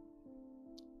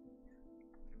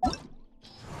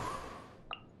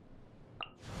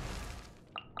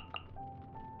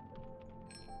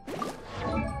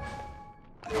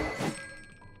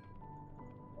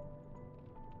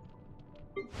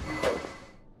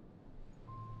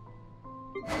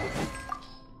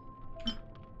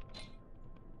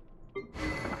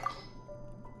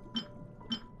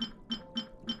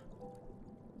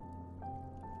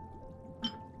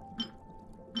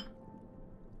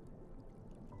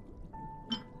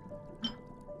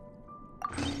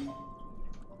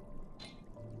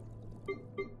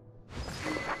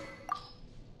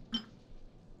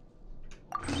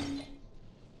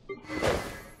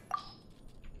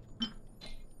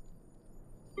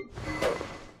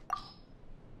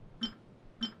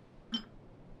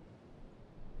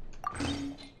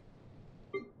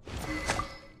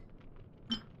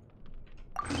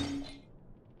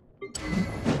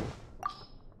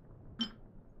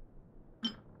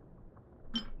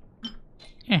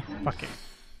 Fuck it.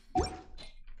 Out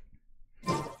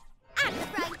of the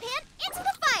frying pan, into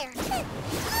the fire!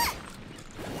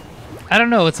 I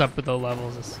don't know what's up with the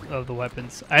levels of the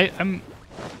weapons. I'm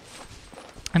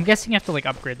guessing you have to like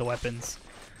upgrade the weapons.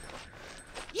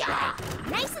 Yeah!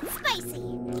 Nice and spicy!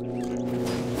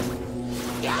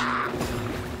 Yeah!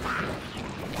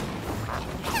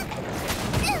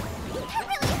 That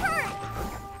really hurt!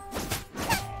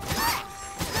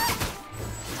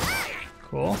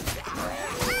 Cool.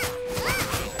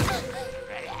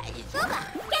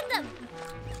 Get them!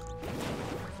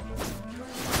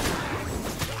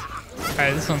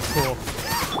 Alright, this one's cool.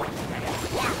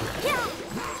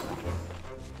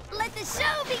 Let the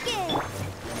show begin!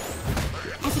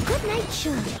 As a good night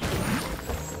should.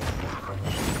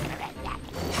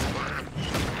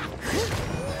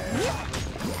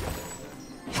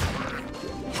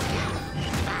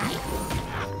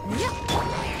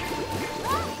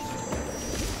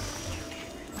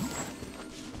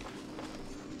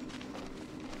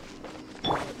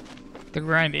 The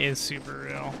grind is super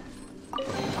real.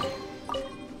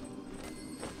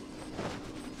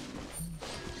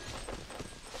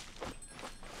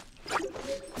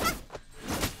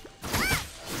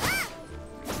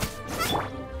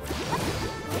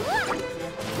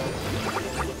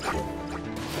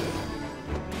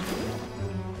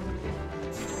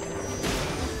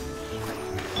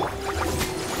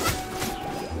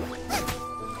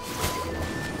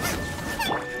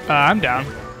 I'm down.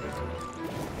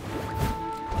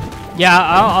 Yeah,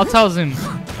 I'll tell Zoom.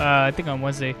 I think on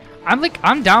Wednesday.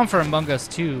 I'm down for Among Us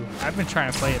too. I've been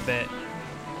trying to play a bit.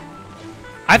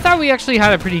 I thought we actually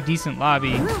had a pretty decent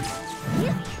lobby.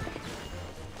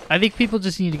 I think people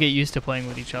just need to get used to playing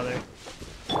with each other.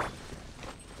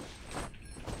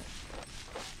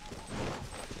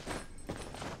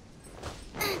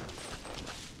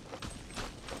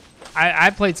 I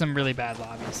played some really bad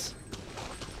lobbies.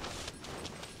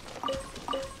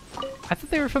 I thought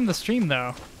they were from the stream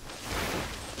though.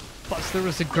 Plus there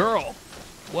was a girl.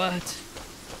 What?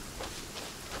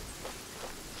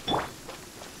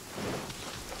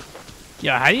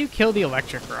 Yeah, how do you kill the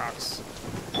electric rocks?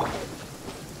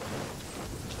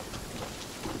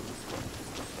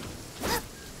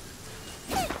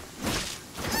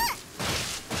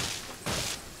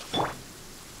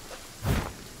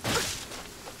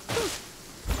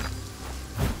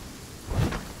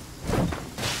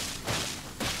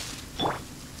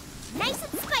 Nice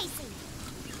and spicy.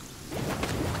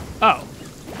 Oh,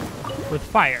 with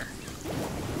fire.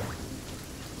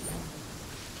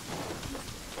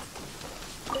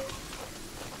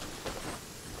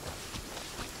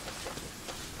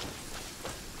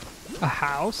 A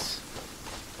house?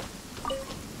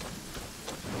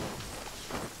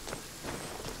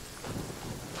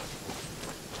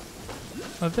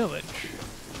 A village.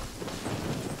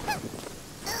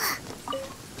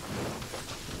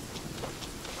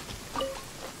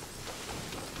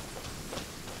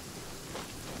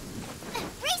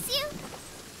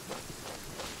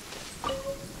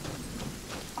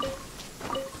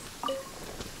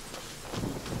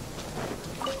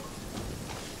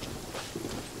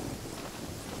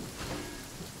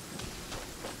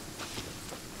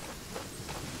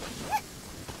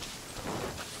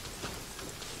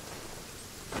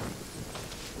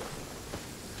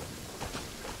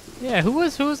 Yeah, who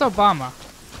was Obama?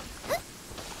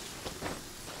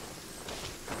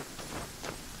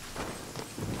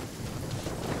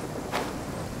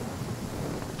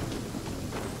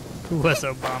 Who was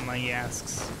Obama, he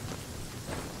asks.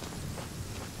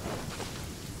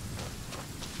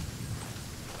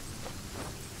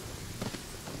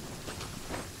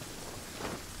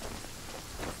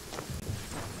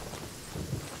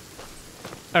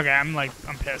 Okay, I'm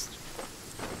pissed.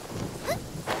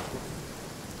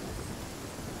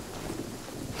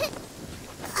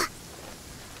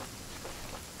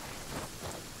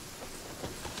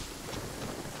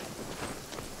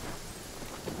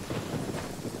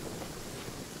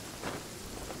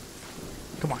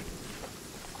 Come on.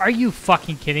 Are you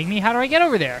fucking kidding me? How do I get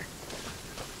over there?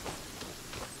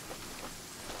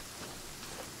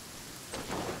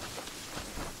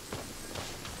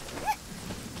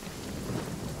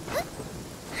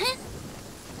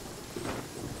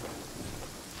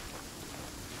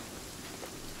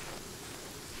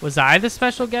 Was I the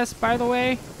special guest, by the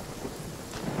way?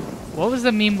 What was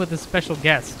the meme with the special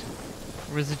guest?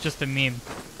 Or was it just a meme?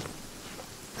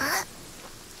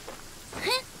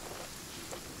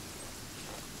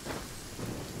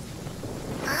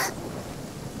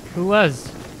 Who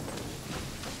was?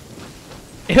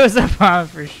 It was a bomb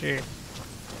for sure.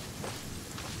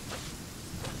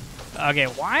 Okay,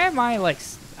 why am I like...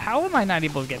 How am I not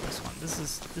able to get this one? This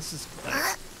is...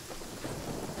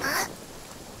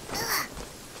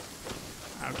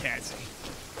 Okay, I see.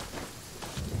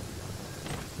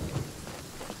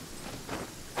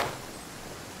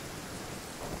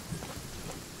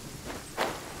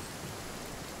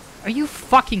 Are you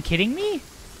fucking kidding me?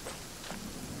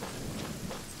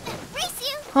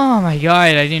 Oh my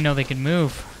god, I didn't know they could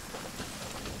move.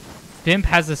 Vimp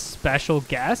has a special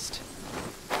guest?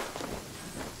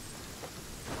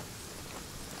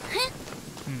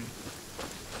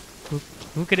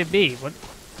 Who could it be? What?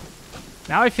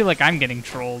 Now I feel like I'm getting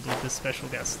trolled with this special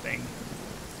guest thing.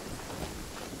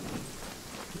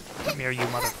 Come here, you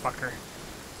motherfucker.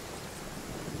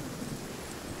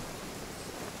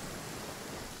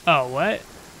 Oh, what?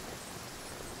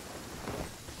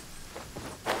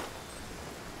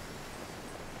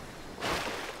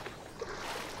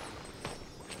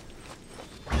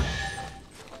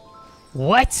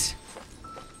 What?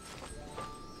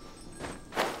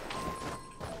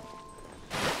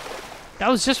 That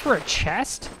was just for a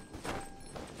chest?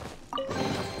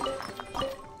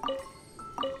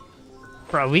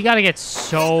 Bro, we gotta get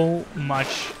so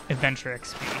much adventure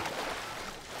XP.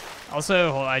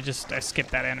 Also, hold on, I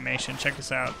skipped that animation. Check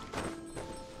this out.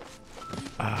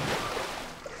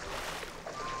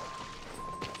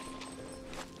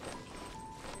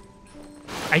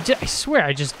 I swear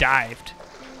I just dived.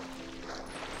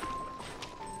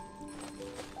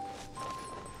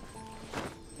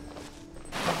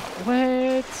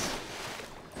 What?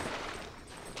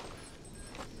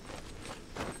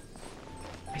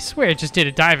 I swear it just did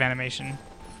a dive animation.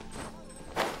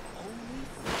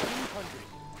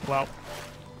 Well.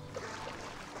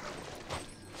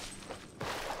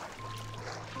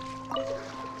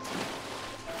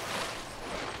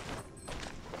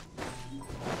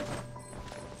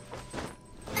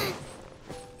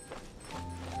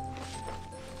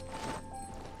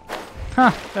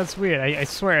 Huh, that's weird. I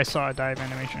swear I saw a dive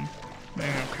animation. Maybe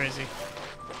I'm crazy.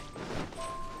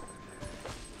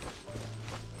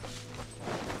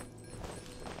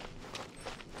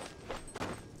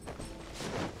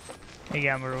 Hey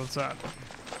Gambler, what's up?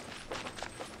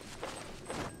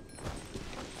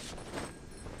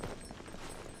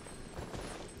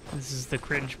 This is the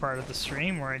cringe part of the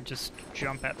stream where I just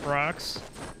jump at rocks.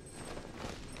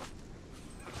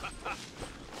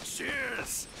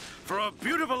 Cheers for a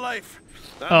beautiful life.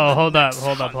 Oh, hold up.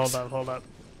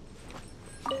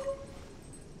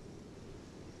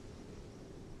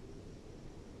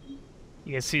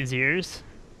 You guys see his ears?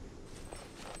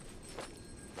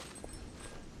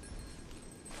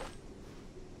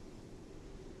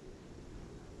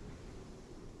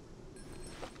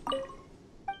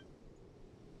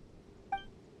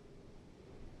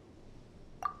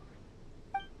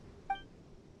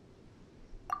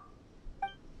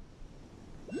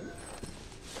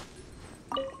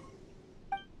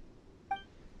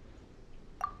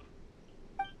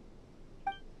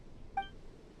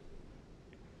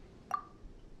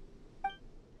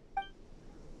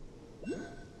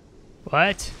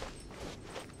 What?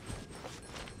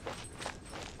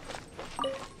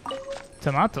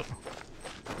 Tomato.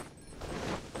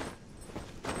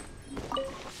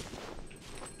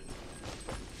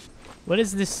 What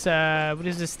is this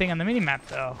thing on the minimap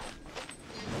though?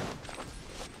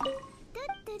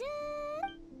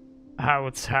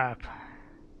 What's up?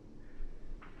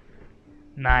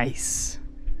 Nice.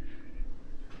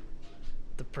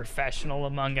 The professional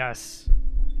among us.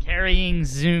 Carrying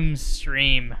Zoom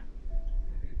stream.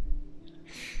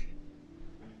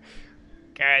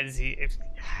 Guys,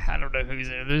 I don't know who's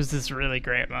there. There's this really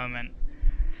great moment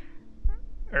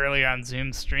early on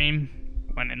Zoom stream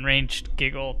when Enraged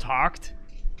Giggle talked,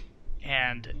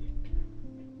 and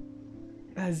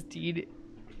as Deed,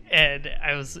 and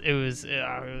it was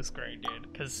great,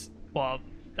 dude. Because well,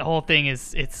 the whole thing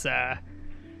is it's a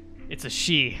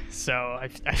she, so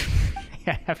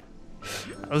I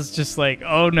was just like,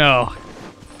 oh no,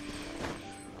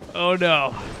 oh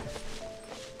no.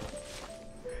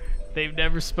 They've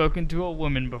never spoken to a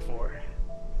woman before.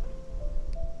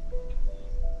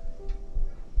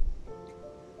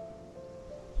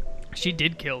 She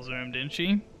did kill Zoom, didn't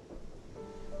she?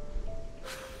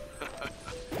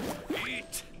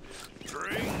 Eat,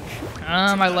 drink.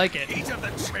 I like it. Heat of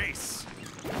the chase.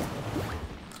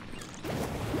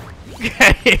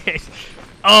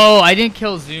 Oh, I didn't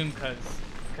kill Zoom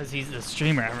because he's the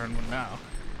streamer. Everyone would know.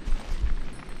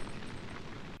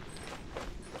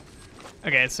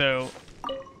 Okay, so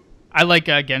I like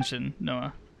Genshin,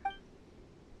 Noah.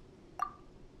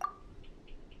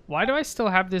 Why do I still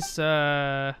have this?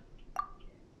 Why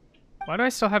do I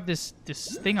still have this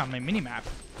thing on my minimap?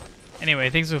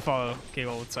 Anyway, thanks for the follow,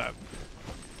 Giggle. What's up?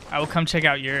 I will come check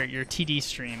out your TD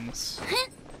streams.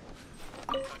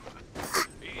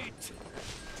 Eat,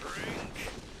 drink,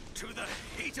 to the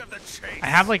heat of the chase. I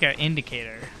have like an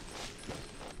indicator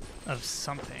of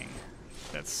something.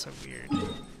 That's so weird.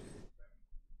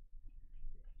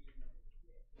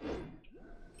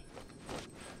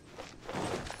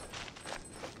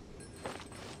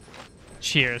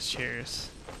 Cheers, cheers.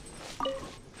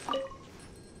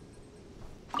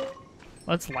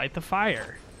 Let's light the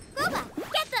fire. Booba,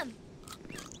 get them!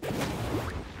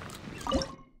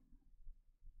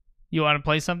 You want to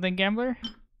play something, Gambler?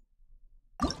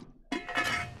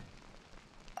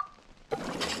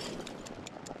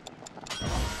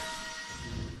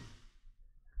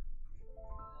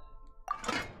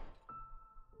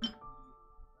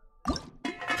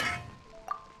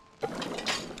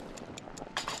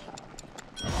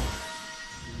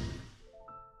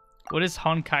 What is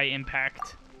Honkai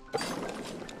Impact?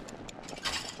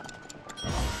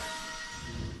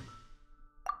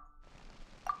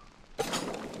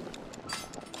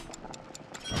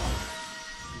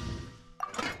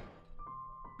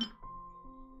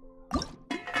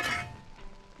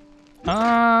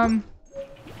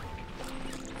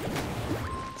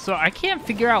 So I can't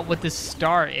figure out what this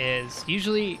star is.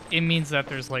 Usually it means that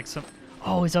there's like some...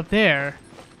 Oh, he's up there.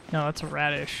 No, that's a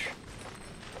radish.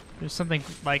 There's something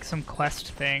like some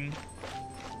quest thing.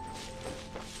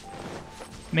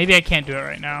 Maybe I can't do it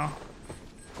right now.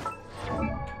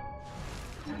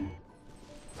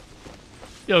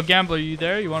 Yo, Gambler, you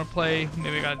there? You want to play?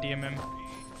 Maybe I gotta DM him.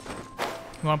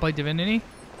 You want to play Divinity?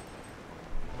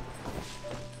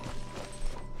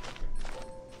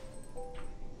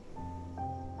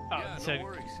 Yeah, So- no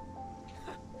worries.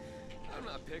 I'm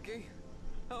not picky.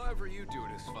 However you do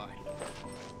it is fine.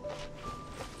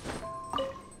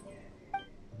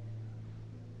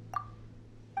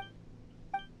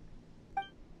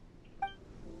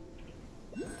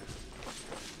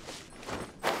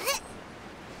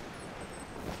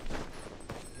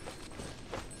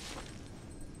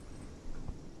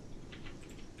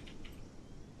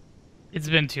 It's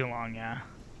been too long, yeah.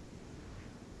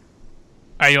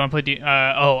 Alright, you want to play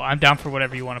oh, I'm down for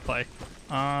whatever you want to play.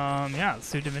 Yeah,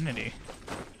 let's do Divinity.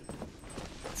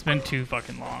 It's been too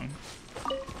fucking long.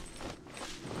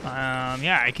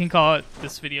 Yeah, I can call it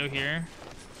this video here.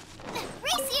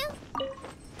 Race you!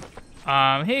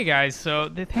 Hey guys, so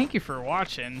thank you for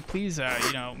watching. Please,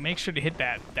 you know, make sure to hit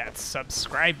that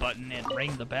subscribe button and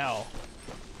ring the bell.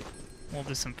 We'll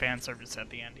do some fan service at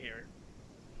the end here.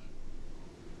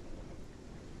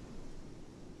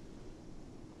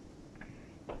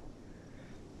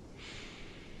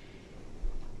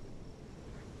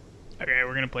 Okay,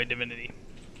 we're gonna play Divinity.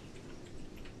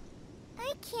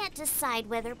 I can't decide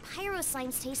whether pyro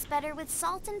slimes taste better with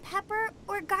salt and pepper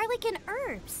or garlic and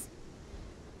herbs.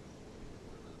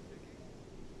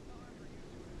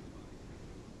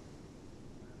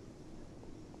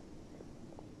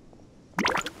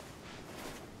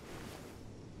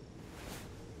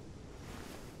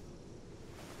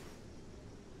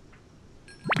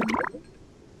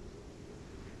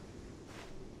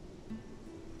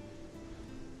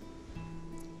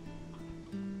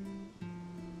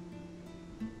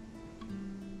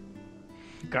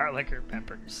 Garlic or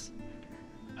peppers?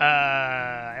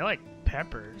 I like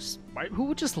peppers.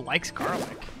 Who just likes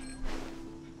garlic?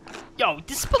 Yo,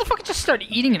 this motherfucker just started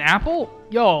eating an apple?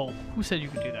 Yo, who said you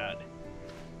could do that?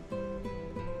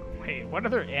 Wait, what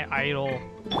other idle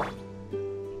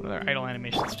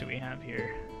animations do we have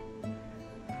here?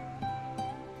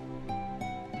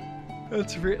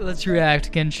 Let's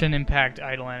react Genshin Impact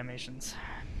idle animations.